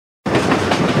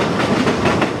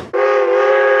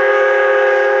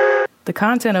The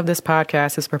content of this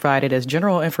podcast is provided as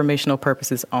general informational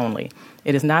purposes only.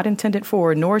 It is not intended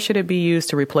for, nor should it be used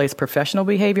to replace professional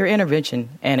behavior intervention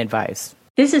and advice.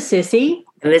 This is Sissy.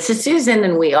 And this is Susan,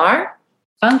 and we are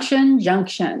Function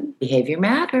Junction. Behavior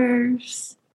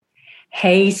Matters.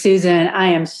 Hey, Susan, I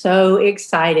am so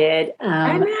excited.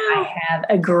 I have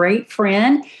a great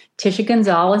friend. Tisha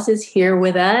Gonzalez is here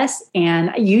with us,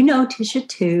 and you know Tisha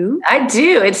too. I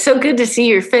do. It's so good to see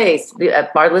your face.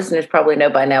 Our listeners probably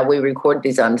know by now we record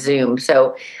these on Zoom,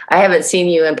 so I haven't seen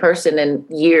you in person in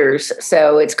years,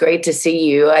 so it's great to see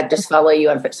you. I just follow you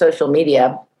on social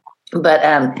media. But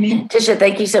Tisha,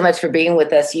 thank you so much for being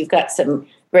with us. You've got some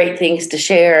great things to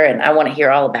share, and I want to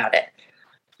hear all about it.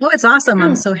 Well, it's awesome.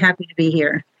 I'm so happy to be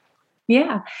here.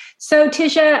 Yeah. So,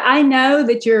 Tisha, I know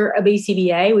that you're a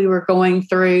BCBA. We were going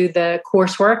through the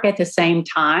coursework at the same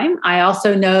time. I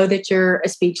also know that you're a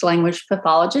speech language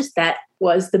pathologist. That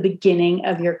was the beginning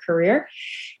of your career.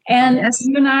 And yes,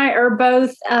 you and I are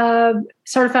both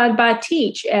certified by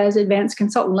TEACH as advanced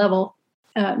consultant level.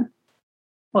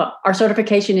 Well, our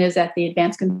certification is at the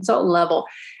advanced consultant level.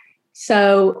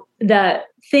 So the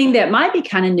thing that might be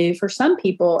kind of new for some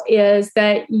people is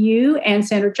that you and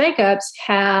Sandra Jacobs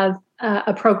have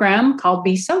a program called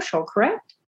Be Social,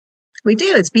 correct? We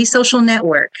do. It's Be Social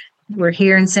Network. We're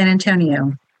here in San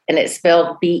Antonio. And it's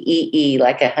spelled BEE,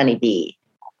 like a honeybee.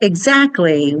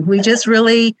 Exactly. We just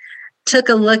really took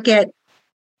a look at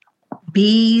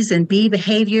bees and bee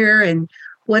behavior and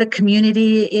what a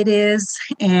community it is,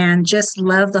 and just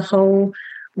love the whole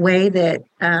way that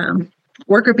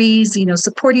worker bees,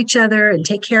 support each other and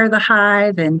take care of the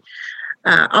hive and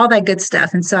all that good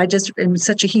stuff. And so I just am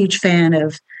such a huge fan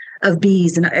of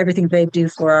bees and everything they do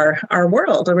for our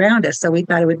world around us. So we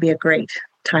thought it would be a great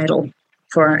title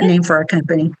for our name for our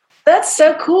company. That's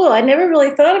so cool. I never really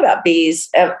thought about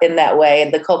bees in that way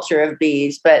and the culture of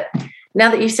bees. But now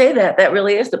that you say that, that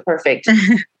really is the perfect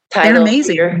title. They're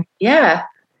amazing. Yeah.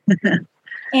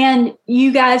 And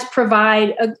you guys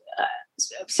provide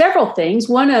several things.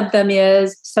 One of them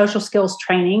is social skills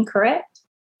training, correct?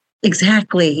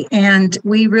 Exactly. And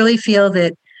we really feel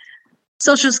that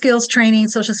social skills training,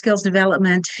 social skills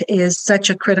development is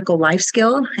such a critical life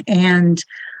skill. And,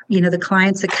 the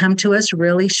clients that come to us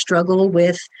really struggle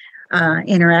with social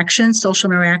interaction,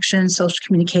 social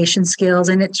communication skills.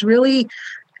 And it's really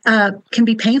can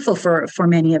be painful for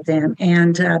many of them.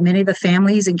 And many of the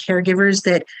families and caregivers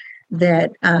that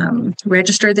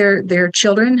register their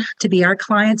children to be our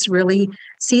clients really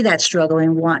see that struggle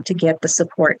and want to get the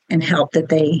support and help that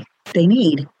they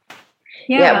need.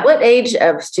 Yeah. What age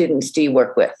of students do you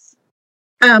work with?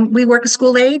 We work with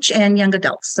school age and young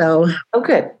adults. So,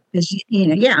 good.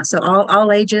 So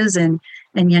all ages and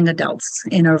young adults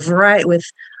in a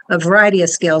variety of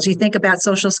skills. You think about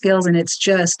social skills, and it's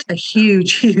just a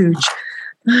huge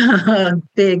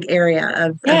big area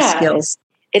of skills.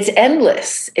 It's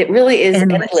endless. It really is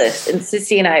endless. And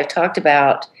Sissy and I have talked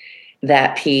about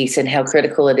that piece and how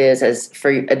critical it is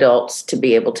for adults to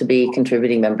be able to be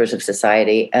contributing members of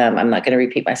society. I'm not going to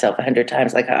repeat myself 100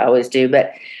 times like I always do,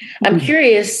 but I'm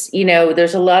curious,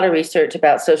 there's a lot of research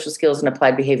about social skills and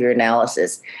applied behavior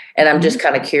analysis. And I'm just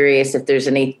kind of curious if there's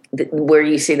where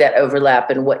you see that overlap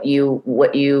and how do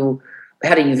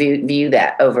you view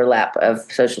that overlap of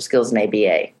social skills and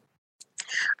ABA?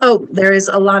 Oh, there is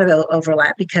a lot of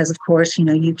overlap because, of course,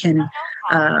 you can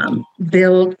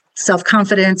build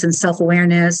self-confidence and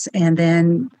self-awareness and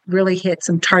then really hit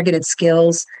some targeted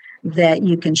skills that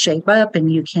you can shape up,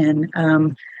 and you can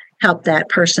help that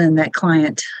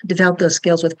client develop those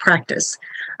skills with practice.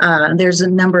 There's a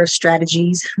number of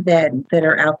strategies that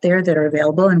are out there that are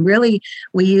available. And really,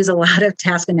 we use a lot of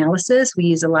task analysis. We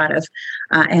use a lot of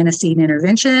antecedent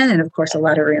intervention and, of course, a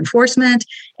lot of reinforcement.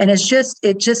 And it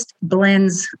just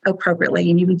blends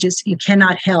appropriately. And you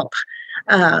cannot help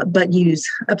but use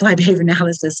applied behavior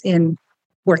analysis in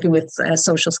working with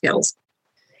social skills.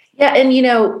 Yeah.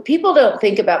 And, people don't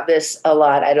think about this a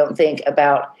lot. I don't think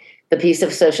about the piece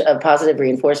of positive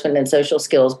reinforcement and social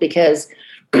skills because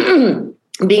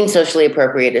being socially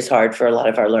appropriate is hard for a lot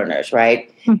of our learners, right?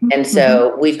 Mm-hmm, and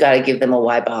so we've got to give them a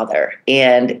why bother.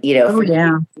 And,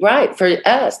 for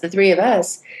us, the three of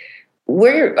us,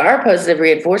 our positive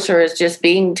reinforcer is just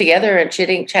being together and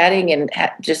chatting and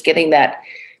just getting that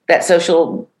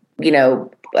social,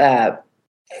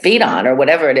 feed on or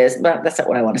whatever it is. But that's not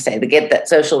what I want to say. To get that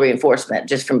social reinforcement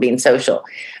just from being social.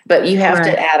 But you have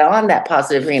to add on that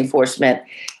positive reinforcement,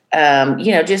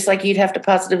 just like you'd have to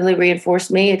positively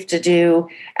reinforce me to do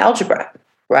algebra,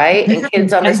 right? And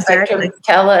kids on the spectrum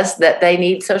tell us that they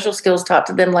need social skills taught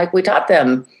to them like we taught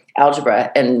them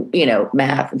algebra and,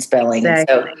 math and spelling.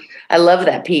 Exactly. And so I love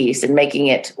that piece and making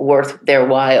it worth their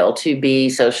while to be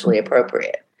socially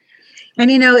appropriate. And,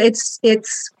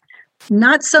 it's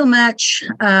not so much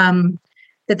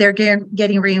that they're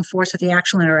getting reinforced with the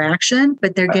actual interaction,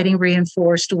 but they're getting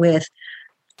reinforced with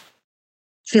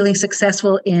feeling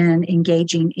successful in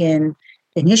engaging in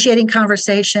initiating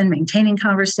conversation, maintaining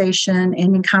conversation,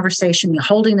 ending conversation,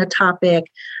 holding a topic,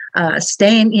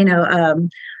 staying,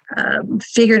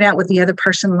 figuring out what the other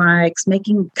person likes,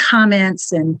 making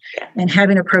comments and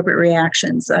having appropriate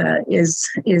reactions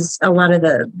is a lot of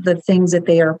the things that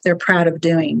they're proud of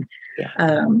doing.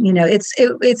 Yeah.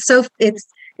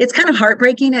 It's kind of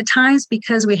heartbreaking at times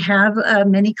because we have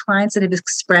many clients that have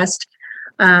expressed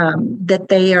that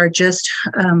they are just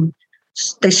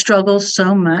they struggle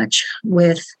so much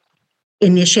with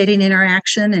initiating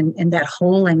interaction and that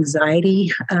whole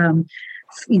anxiety.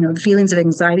 Feelings of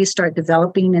anxiety start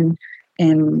developing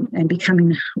and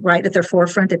becoming right at their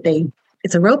forefront that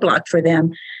it's a roadblock for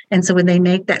them. And so when they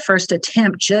make that first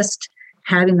attempt, just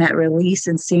having that release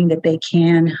and seeing that they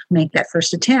can make that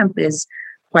first attempt is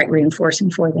quite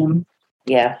reinforcing for them.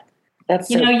 Yeah. That's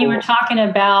so you cool. were talking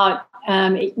about,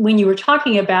 when you were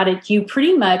talking about it, you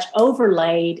pretty much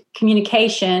overlaid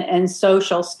communication and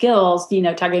social skills,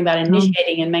 talking about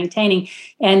initiating and maintaining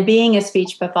and being a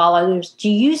speech pathologist. Do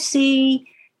you see,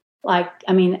 I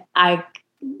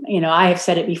have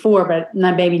said it before, but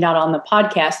maybe not on the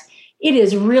podcast, it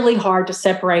is really hard to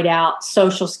separate out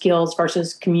social skills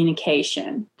versus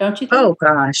communication, don't you think? Oh,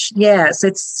 gosh. Yes.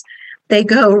 They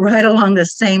go right along the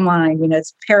same line.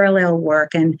 It's parallel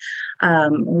work, and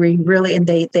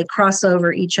they cross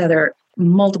over each other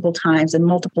multiple times in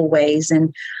multiple ways.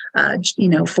 And,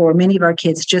 for many of our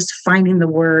kids, just finding the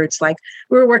words, like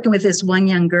we were working with this one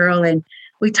young girl and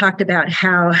we talked about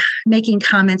how making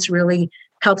comments really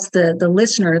helps the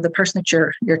listener, the person that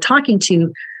you're talking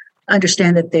to,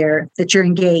 understand that you're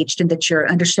engaged and that you're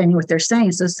understanding what they're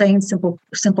saying. So saying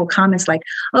simple comments like,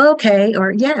 oh, okay,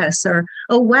 or yes, or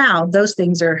oh, wow, those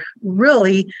things are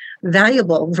really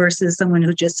valuable versus someone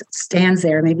who just stands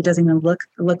there, maybe doesn't even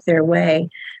look their way.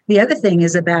 The other thing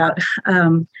is about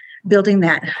building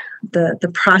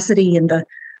the prosody and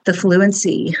the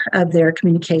fluency of their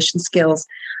communication skills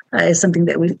is something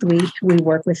that we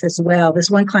work with as well. This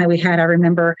one client we had, I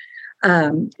remember,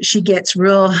 she gets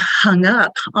real hung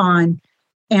up on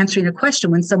answering a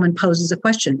question when someone poses a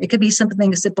question. It could be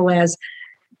something as simple as,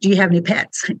 do you have any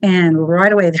pets? And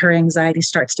right away, her anxiety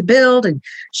starts to build and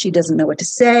she doesn't know what to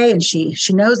say. And she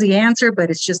knows the answer,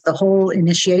 but it's just the whole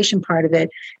initiation part of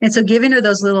it. And so giving her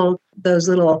those little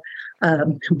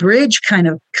bridge kind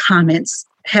of comments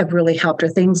have really helped her.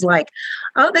 Things like,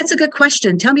 oh, that's a good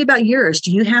question. Tell me about yours.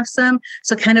 Do you have some?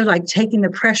 So kind of like taking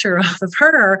the pressure off of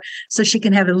her so she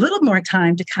can have a little more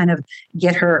time to kind of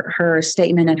get her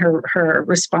statement and her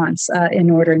response in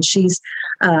order. And she's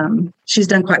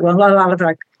done quite well. A lot of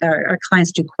our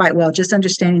clients do quite well, just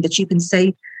understanding that you can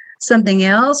say something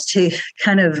else to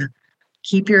kind of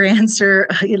keep your answer,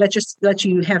 let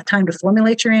you have time to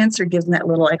formulate your answer, gives them that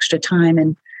little extra time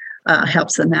and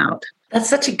helps them out. That's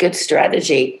such a good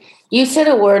strategy. You said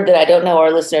a word that I don't know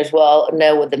our listeners will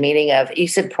know what the meaning of. You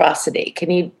said prosody. Can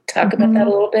you talk about that a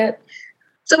little bit?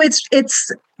 So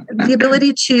it's the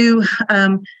ability to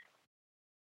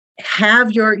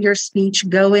have your speech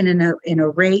go in a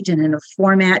rate and in a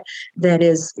format that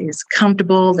is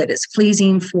comfortable, that is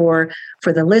pleasing for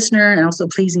the listener and also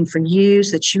pleasing for you,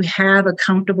 so that you have a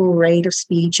comfortable rate of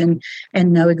speech and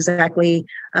know exactly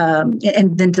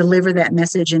and then deliver that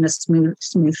message in a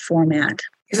smooth format.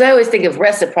 Because I always think of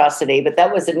reciprocity, but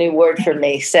that was a new word for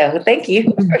me. So thank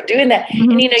you for doing that.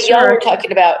 And y'all were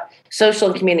talking about social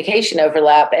and communication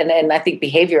overlap, and I think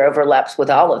behavior overlaps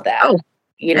with all of that. Oh.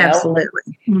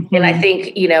 Absolutely. Mm-hmm. And I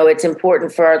think, it's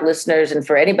important for our listeners and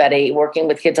for anybody working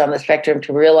with kids on the spectrum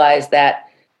to realize that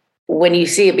when you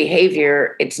see a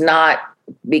behavior, it's not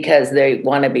because they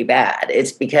want to be bad.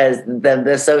 It's because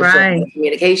the social and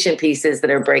communication pieces that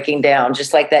are breaking down,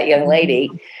 just like that young lady.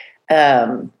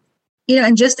 The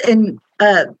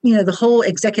whole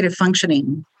executive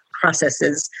functioning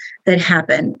processes that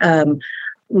happen.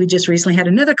 We just recently had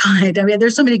another client. I mean,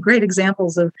 there's so many great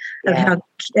examples of how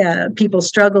people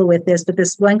struggle with this. But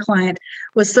this one client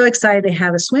was so excited to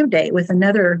have a swim date with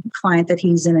another client that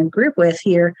he's in a group with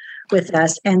here with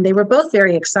us. And they were both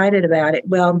very excited about it.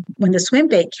 Well, when the swim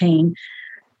date came,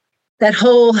 that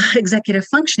whole executive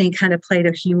functioning kind of played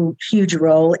a huge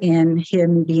role in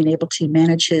him being able to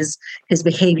manage his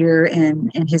behavior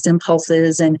and his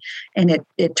impulses. And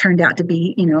it turned out to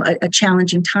be, a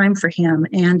challenging time for him.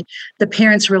 And the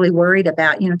parents really worried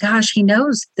about, gosh, he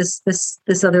knows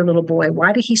this other little boy.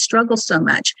 Why did he struggle so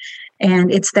much?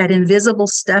 And it's that invisible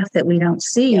stuff that we don't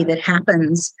see that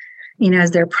happens,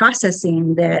 as they're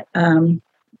processing that,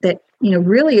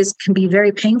 really can be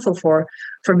very painful for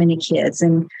many kids.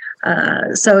 And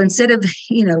so instead of,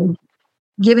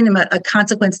 giving them a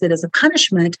consequence that is a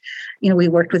punishment, we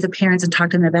worked with the parents and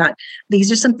talked to them about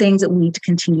these are some things that we need to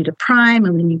continue to prime,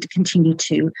 and we need to continue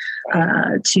to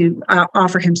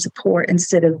offer him support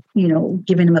instead of,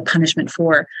 giving him a punishment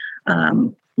for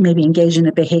maybe engaging in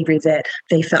a behavior that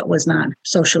they felt was not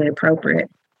socially appropriate.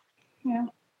 Yeah.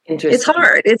 Interesting.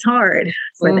 It's hard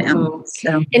for them.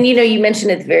 So. And you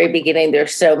mentioned at the very beginning,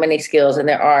 there's so many skills, and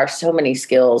there are so many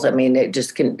skills. I mean,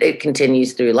 it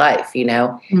continues through life,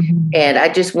 Mm-hmm. And I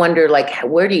just wonder,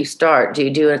 where do you start? Do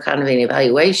you do a kind of an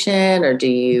evaluation, or do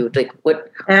you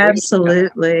what?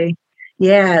 Absolutely.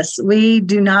 Yes, we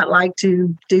do not like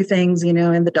to do things,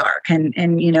 in the dark, and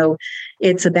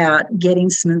it's about getting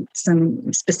some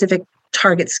specific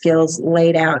target skills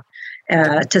laid out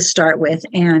to start with,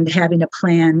 and having a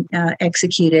plan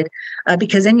executed,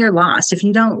 because then you're lost. If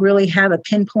you don't really have a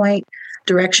pinpoint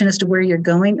direction as to where you're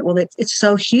going, well, it's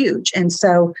so huge. And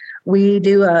so we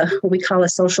do what we call a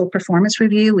social performance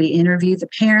review. We interview the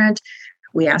parent.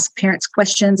 We ask parents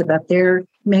questions about their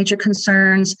major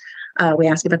concerns. We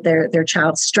ask about their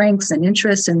child's strengths and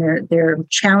interests and their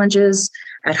challenges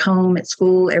at home, at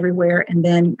school, everywhere. And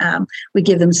then we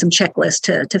give them some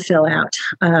checklists to fill out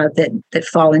that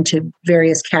fall into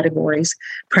various categories,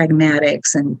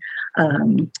 pragmatics and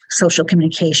social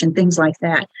communication, things like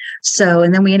that. So,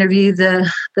 and then we interview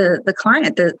the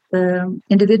client, the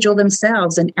individual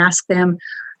themselves, and ask them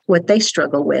what they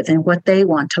struggle with and what they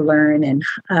want to learn. And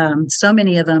so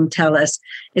many of them tell us,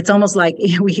 it's almost like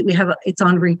we have it's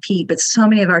on repeat, but so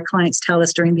many of our clients tell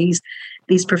us during these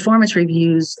performance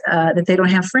reviews that they don't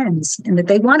have friends, and that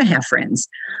they want to have friends,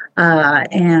 but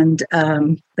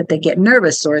they get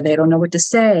nervous, or they don't know what to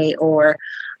say, or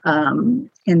and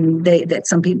that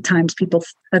sometimes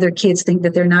other kids think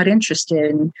that they're not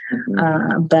interested,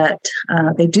 but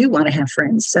they do want to have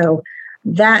friends. So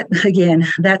that, again,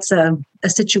 that's a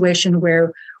situation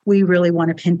where we really want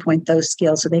to pinpoint those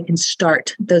skills so they can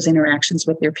start those interactions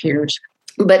with their peers.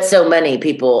 But so many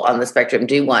people on the spectrum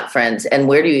do want friends. And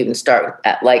where do you even start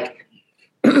at,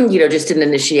 just an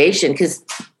initiation? Because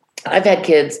I've had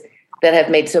kids that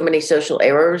have made so many social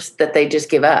errors that they just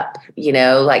give up,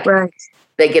 Right.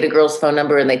 They get a girl's phone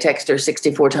number and they text her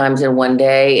 64 times in one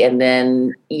day. And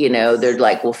then, they're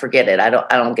like, well, forget it. I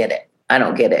don't get it. I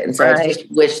don't get it. And so I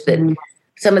just wish that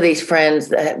some of these friends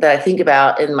that I think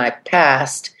about in my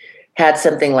past had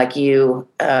something like you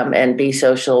and Be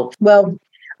Social. Well,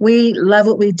 we love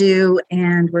what we do,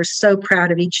 and we're so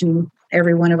proud of each and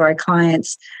every one of our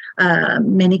clients.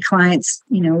 Many clients,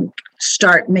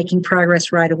 start making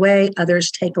progress right away.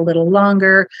 Others take a little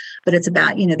longer, but it's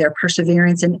about, their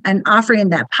perseverance and offering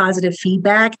that positive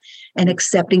feedback and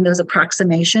accepting those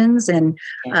approximations. And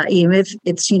even if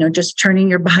it's, just turning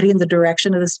your body in the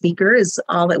direction of the speaker is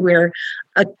all that we're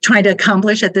trying to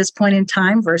accomplish at this point in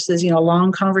time versus, a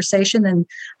long conversation, then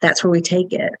that's where we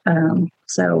take it.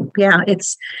 So yeah,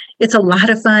 it's a lot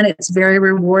of fun. It's very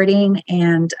rewarding.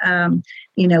 And,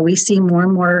 we see more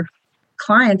and more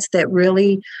clients that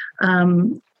really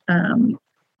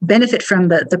benefit from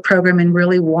the program and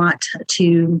really want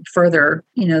to further,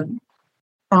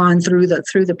 on through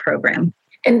the program.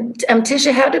 And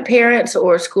Tisha, how do parents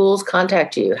or schools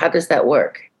contact you? How does that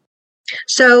work?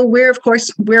 So we're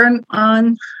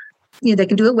on they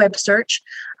can do a web search.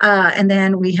 And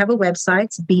then we have a website,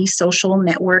 it's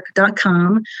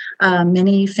besocialnetwork.com.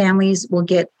 Many families will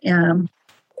get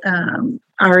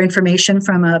our information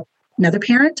from another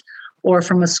parent, or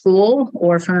from a school,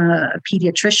 or from a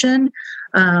pediatrician.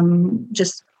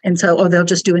 Or they'll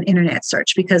just do an internet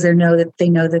search because they know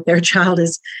that their child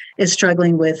is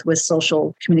struggling with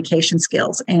social communication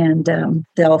skills, and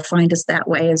they'll find us that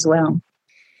way as well.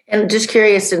 And just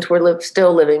curious, since we're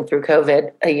still living through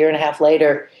COVID a year and a half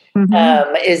later,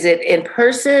 is it in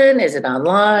person? Is it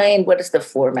online? What is the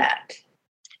format?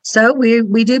 So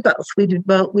we do both. We do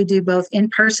both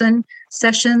in-person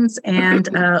sessions and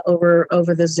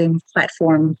over the Zoom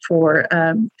platform for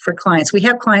clients. We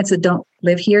have clients that don't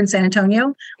live here in San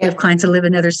Antonio. We have clients that live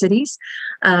in other cities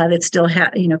that still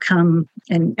come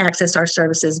and access our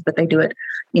services, but they do it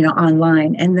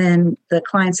online. And then the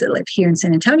clients that live here in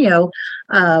San Antonio,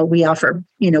 we offer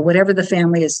whatever the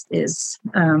family is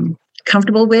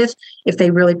comfortable with. If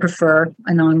they really prefer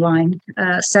an online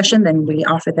session, then we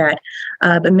offer that.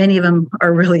 But many of them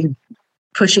are really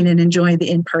pushing and enjoying the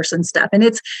in-person stuff, and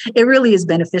it really is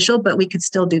beneficial. But we could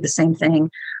still do the same thing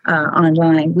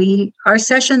online. Our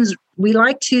sessions, we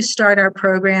like to start our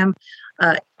program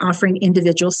offering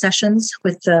individual sessions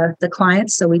with the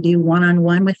clients. So we do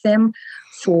one-on-one with them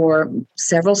for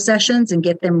several sessions and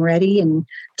get them ready and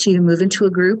to move into a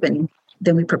group, and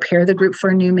then we prepare the group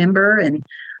for a new member. And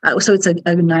so it's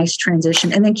a nice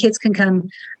transition. And then kids can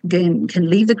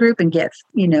leave the group and get,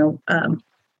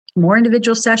 more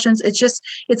individual sessions.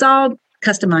 It's all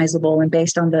customizable and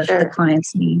based on the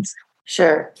client's needs.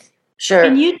 Sure.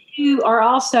 And you two are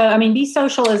also, Be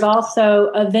Social is also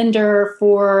a vendor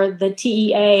for the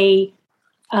TEA.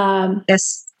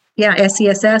 SESS. Yeah.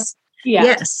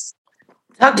 Yes.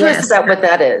 Talk to us about what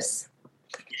that is.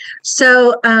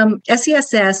 So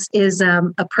SESS is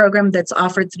a program that's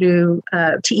offered through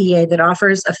TEA that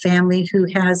offers a family who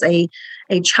has a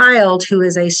child who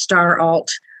is a STAR Alt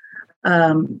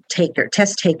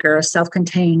test taker, a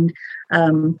self-contained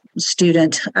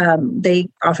student. They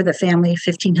offer the family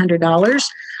 $1,500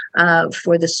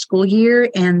 for the school year,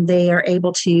 and they are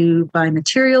able to buy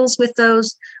materials with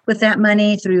that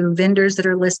money through vendors that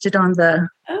are listed on the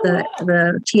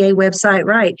TA website,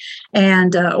 right?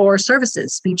 And or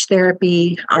services, speech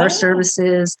therapy, our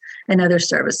services, and other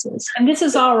services. And this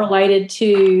is all related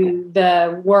to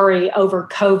the worry over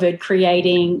COVID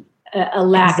creating a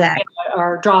lack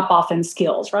or drop off in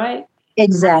skills, right?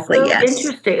 Exactly. So yes.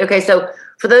 Interesting. Okay, so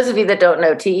for those of you that don't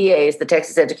know, TEA is the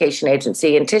Texas Education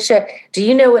Agency. And Tisha, do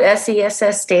you know what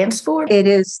SESS stands for? It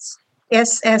is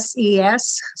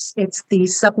SSES. It's the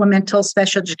Supplemental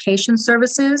Special Education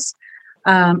Services.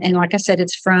 And like I said,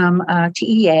 it's from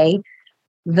TEA.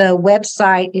 The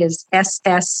website is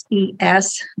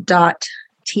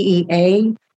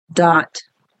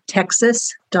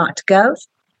sses.tea.texas.gov.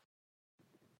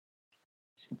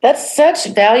 That's such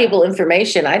valuable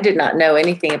information. I did not know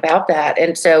anything about that.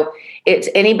 And so it's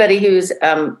anybody who is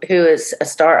a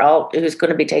STAR Alt who's going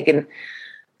to be taking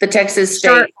the Texas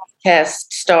State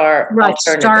Test STAR right,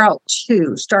 alternative.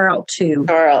 STAR Alt 2.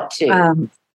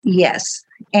 Yes.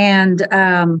 And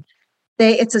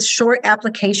it's a short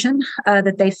application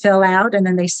that they fill out, and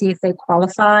then they see if they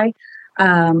qualify.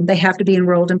 They have to be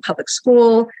enrolled in public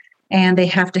school, and they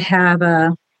have to have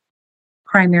a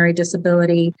primary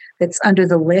disability that's under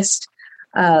the list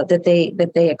that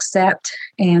they accept,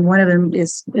 and one of them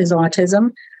is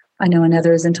autism. I know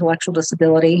another is intellectual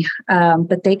disability,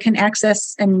 but they can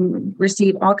access and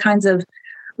receive all kinds of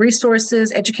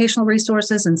resources, educational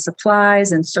resources and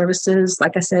supplies and services,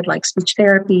 like I said, like speech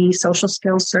therapy, social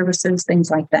skills services,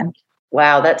 things like that.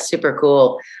 Wow, that's super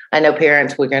cool. I know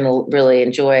parents, we're going to really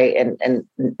enjoy and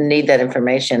need that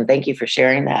information. Thank you for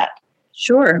sharing that.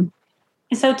 Sure.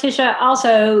 So, Tisha,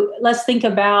 also, let's think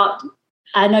about,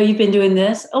 I know you've been doing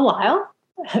this a while,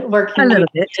 working a little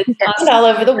bit. All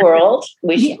over the world.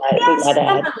 We might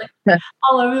add.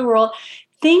 All over the world.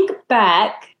 Think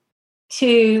back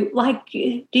to,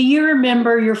 do you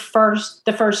remember the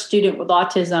first student with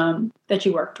autism that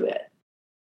you worked with?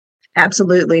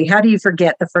 Absolutely. How do you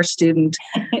forget the first student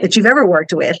that you've ever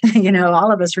worked with?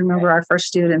 All of us remember our first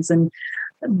students, and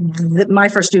my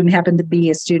first student happened to be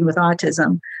a student with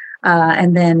autism.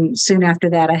 And then soon after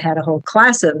that, I had a whole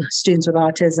class of students with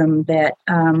autism that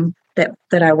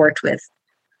I worked with,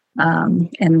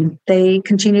 and they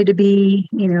continue to be,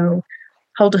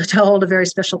 hold a very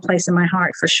special place in my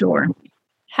heart for sure.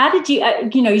 How did you,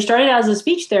 you started out as a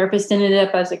speech therapist and ended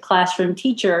up as a classroom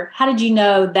teacher. How did you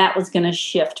know that was going to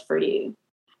shift for you?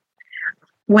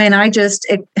 When I just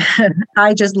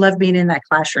loved being in that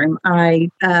classroom.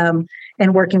 And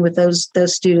working with those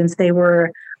students, they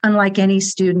were unlike any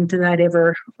student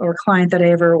that or client that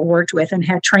I ever worked with and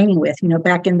had training with.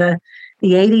 Back in the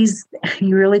 80s,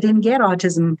 you really didn't get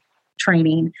autism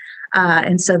training.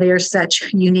 And so they are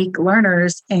such unique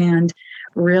learners, and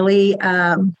really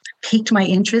piqued my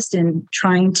interest in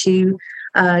trying to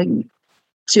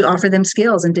offer them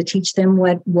skills and to teach them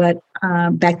what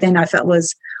back then I felt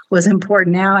was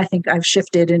important. Now I think I've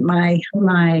shifted in my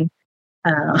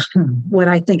what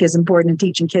I think is important in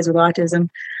teaching kids with autism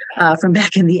from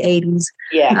back in the 80s.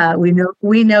 Yeah.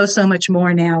 We know so much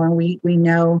more now, and we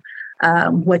know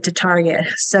what to target.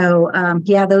 So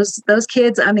those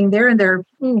kids, they're in their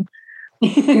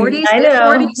 40s, I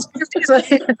know. 40s, 50s.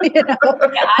 I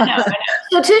know.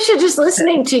 So Tisha, just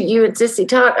listening to you and Sissy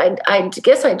talk, I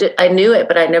guess I knew it,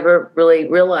 but I never really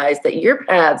realized that your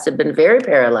paths have been very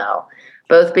parallel,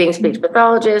 both being speech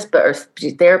pathologists, or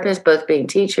speech therapists, both being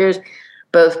teachers,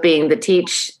 both being the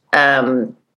teach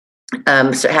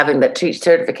So having that TEACH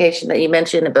certification that you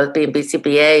mentioned, and both being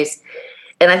BCBAs.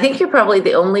 And I think you're probably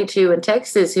the only two in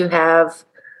Texas who have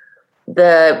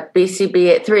the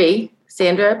BCBA 3,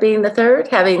 Sandra being the third,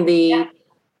 having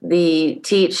the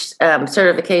TEACH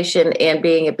certification and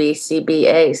being a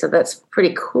BCBA. So that's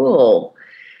pretty cool.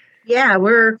 Yeah,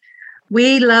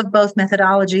 we love both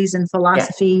methodologies and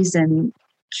philosophies, and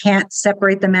can't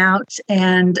separate them out,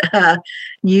 and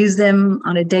use them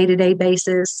on a day-to-day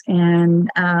basis. And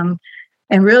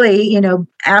really,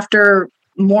 after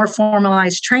more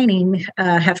formalized training,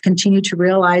 have continued to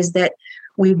realize that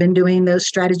we've been doing those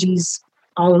strategies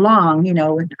all along,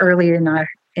 earlier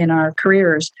in our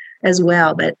careers as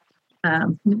well. But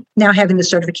now having the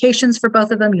certifications for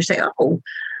both of them, you say, oh,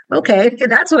 okay,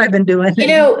 that's what I've been doing.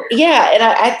 Yeah. And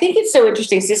I think it's so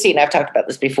interesting. Sissy and I've talked about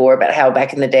this before, about how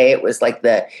back in the day it was like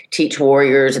the TEACH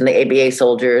warriors and the ABA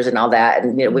soldiers and all that.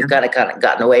 And, we've kind of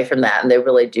gotten away from that, and they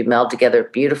really do meld together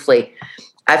beautifully.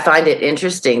 I find it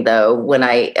interesting, though, when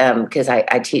because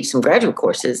I teach some graduate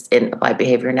courses in applied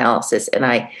behavior analysis, and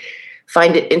I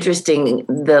find it interesting.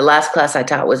 The last class I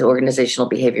taught was organizational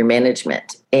behavior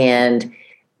management, and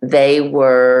they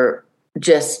were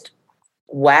just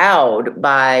wowed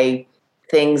by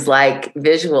things like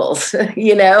visuals,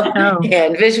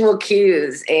 and visual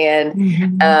cues, and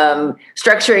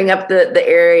structuring up the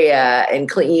area and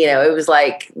clean. It was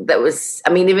like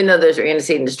even though those are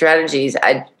antecedent strategies,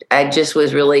 I just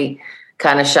was really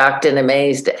kind of shocked and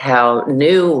amazed at how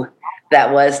new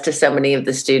that was to so many of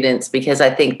the students, because I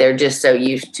think they're just so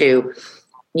used to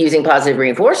using positive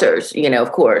reinforcers,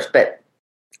 of course, but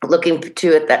looking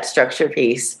to it, that structure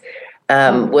piece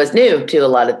was new to a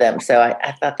lot of them. So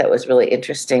I thought that was really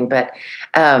interesting. But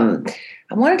I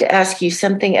wanted to ask you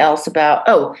something else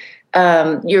about,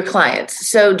 your clients.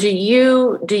 So do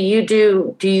you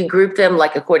group them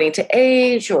like according to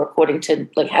age, or according to,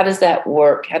 like, how does that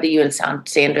work? How do you and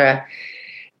Sandra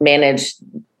manage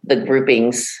the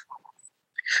groupings?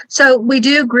 So we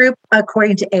do group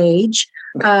according to age.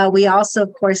 We also,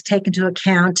 of course, take into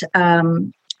account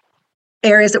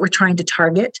areas that we're trying to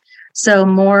target. So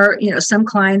more, some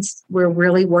clients we're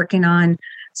really working on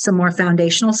some more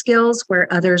foundational skills,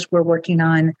 where others we're working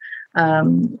on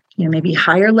maybe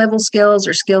higher level skills,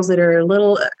 or skills that are a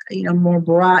little, more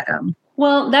broad.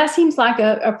 Well, that seems like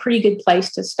a pretty good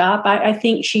place to stop. I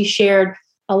think she shared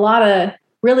a lot of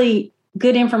really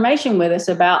good information with us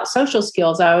about social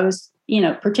skills. I was,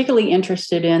 particularly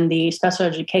interested in the special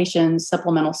education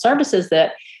supplemental services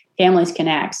that families can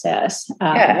access.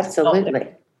 Yeah, absolutely.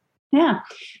 Yeah.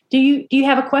 Do you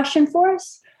have a question for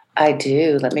us? I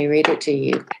do. Let me read it to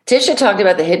you. Tisha talked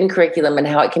about the hidden curriculum and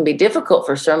how it can be difficult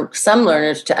for some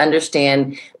learners to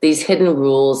understand these hidden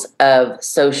rules of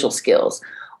social skills.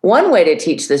 One way to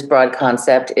teach this broad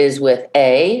concept is with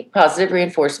A, positive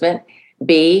reinforcement,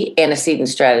 B, antecedent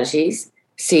strategies,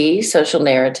 C, social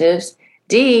narratives,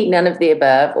 D, none of the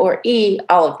above, or E,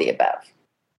 all of the above.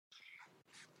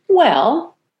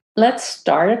 Well, let's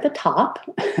start at the top.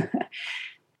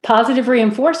 Positive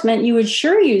reinforcement, you would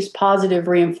sure use positive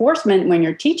reinforcement when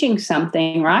you're teaching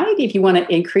something, right? If you want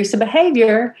to increase a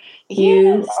behavior,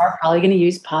 you are probably going to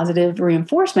use positive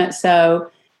reinforcement.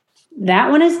 So that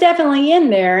one is definitely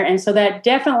in there. And so that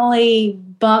definitely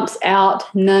bumps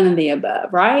out none of the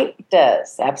above, right? It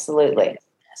does, absolutely.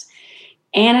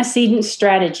 Antecedent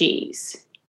strategies.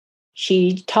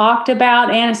 She talked about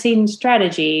antecedent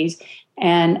strategies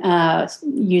and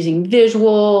using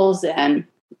visuals and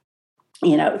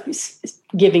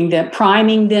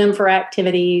priming them for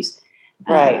activities.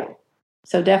 Right.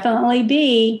 So definitely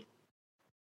B.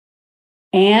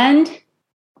 And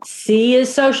C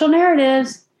is social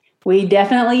narratives. We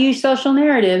definitely use social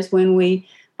narratives when we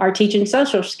are teaching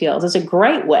social skills. It's a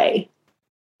great way.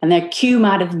 And the Q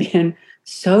might have been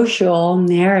social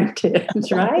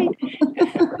narratives, right?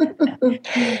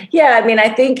 Yeah, I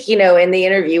think, in the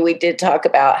interview, we did talk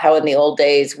about how in the old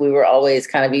days, we were always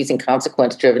kind of using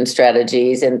consequence-driven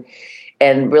strategies and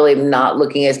really not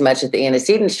looking as much at the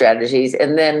antecedent strategies.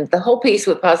 And then the whole piece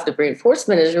with positive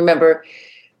reinforcement is, remember,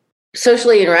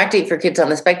 socially interacting for kids on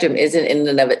the spectrum isn't in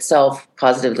and of itself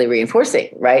positively reinforcing,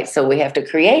 right? So we have to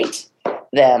create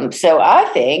them. So I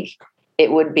think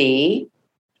it would be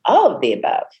all of the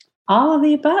above. All of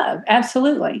the above.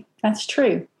 Absolutely. That's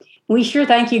true. We sure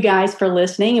thank you guys for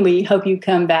listening, and we hope you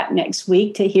come back next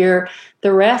week to hear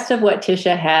the rest of what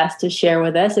Tisha has to share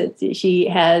with us. She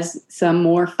has some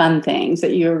more fun things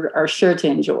that you are sure to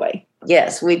enjoy.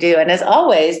 Yes, we do. And as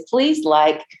always, please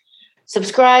like,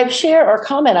 subscribe, share, or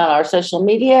comment on our social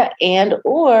media,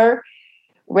 or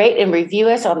rate and review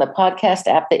us on the podcast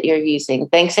app that you're using.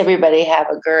 Thanks, everybody. Have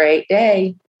a great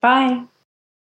day. Bye.